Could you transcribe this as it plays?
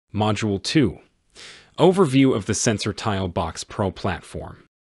Module 2. Overview of the SensorTile.box PRO platform.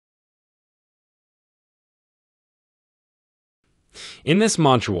 In this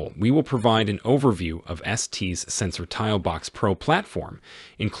module, we will provide an overview of ST's SensorTile.box PRO platform,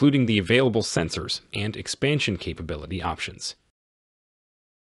 including the available sensors and expansion capability options.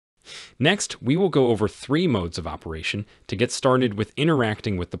 Next, we will go over 3 modes of operation to get started with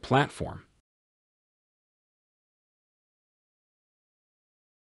interacting with the platform.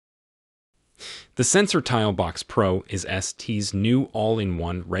 The SensorTile.box PRO is ST's new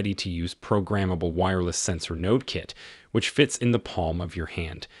all-in-one, ready-to-use programmable wireless sensor node kit, which fits in the palm of your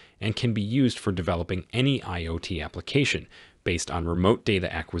hand and can be used for developing any IoT application based on remote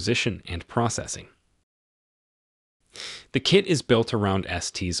data acquisition and processing. The kit is built around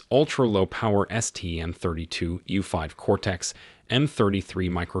ST's ultra-low-power STM32U5 Cortex M33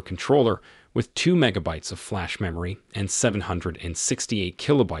 microcontroller with 2 MB of flash memory and 768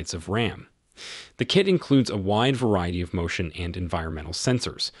 KB of RAM. The kit includes a wide variety of motion and environmental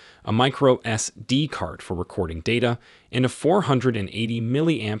sensors, a micro SD card for recording data, and a 480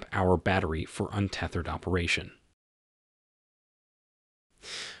 mAh battery for untethered operation.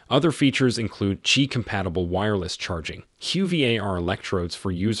 Other features include Qi-compatible wireless charging, QVAR electrodes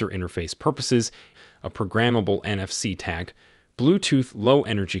for user interface purposes, a programmable NFC tag, Bluetooth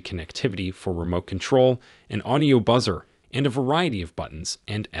low-energy connectivity for remote control, an audio buzzer, and a variety of buttons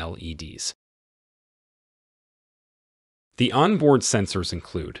and LEDs. The onboard sensors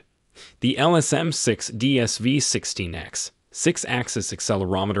include the LSM6 DSV16X, 6-axis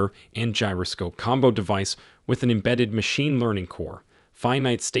accelerometer and gyroscope combo device with an embedded machine learning core,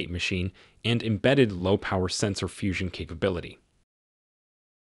 finite state machine, and embedded low-power sensor fusion capability.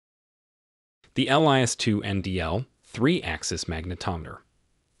 The LIS2NDL 3-axis magnetometer.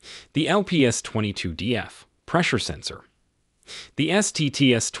 The LPS22DF pressure sensor. The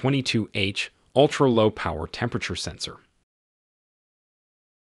STTS22H ultra-low-power temperature sensor.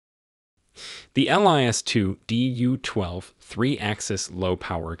 The LIS2DU12 3-axis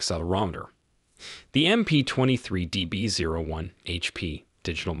low-power accelerometer. The MP23DB01 HP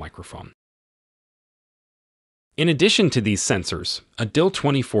digital microphone. In addition to these sensors, a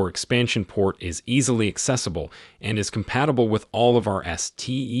DIL24 expansion port is easily accessible and is compatible with all of our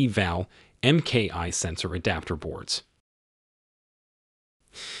ST-eval MKI sensor adapter boards.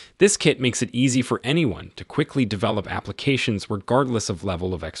 This kit makes it easy for anyone to quickly develop applications regardless of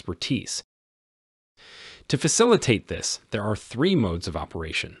level of expertise. To facilitate this, there are 3 modes of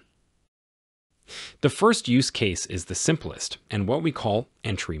operation. The first use case is the simplest and what we call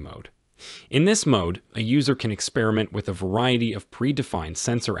entry mode. In this mode, a user can experiment with a variety of predefined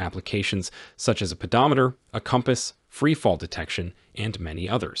sensor applications such as a pedometer, a compass, freefall detection, and many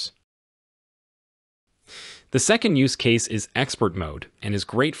others. The second use case is expert mode and is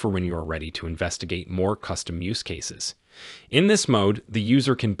great for when you are ready to investigate more custom use cases. In this mode, the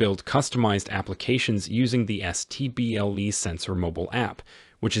user can build customized applications using the STBLE Sensor mobile app,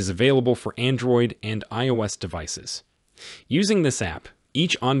 which is available for Android and iOS devices. Using this app,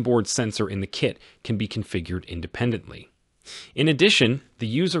 each onboard sensor in the kit can be configured independently. In addition, the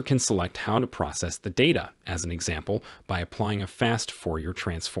user can select how to process the data, as an example, by applying a fast Fourier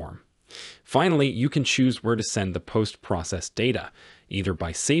transform. Finally, you can choose where to send the post-processed data, either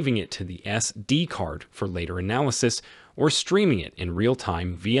by saving it to the SD card for later analysis or streaming it in real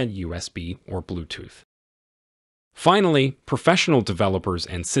time via USB or Bluetooth. Finally, professional developers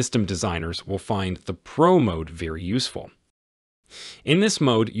and system designers will find the Pro mode very useful. In this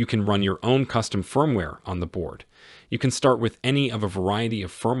mode, you can run your own custom firmware on the board. You can start with any of a variety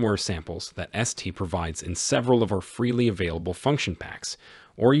of firmware samples that ST provides in several of our freely available function packs,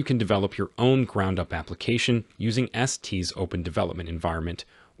 or you can develop your own ground-up application using ST's Open Development Environment,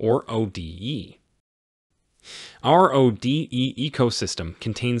 or ODE. Our ODE ecosystem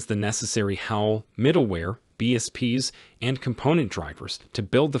contains the necessary HAL middleware, BSPs, and component drivers to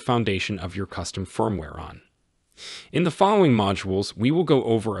build the foundation of your custom firmware on. In the following modules, we will go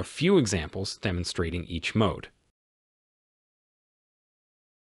over a few examples demonstrating each mode.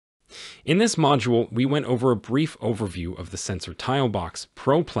 In this module, we went over a brief overview of the SensorTile.box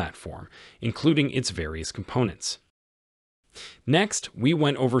PRO platform, including its various components. Next, we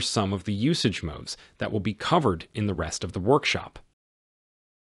went over some of the usage modes that will be covered in the rest of the workshop.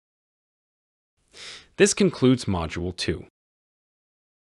 This concludes Module 2.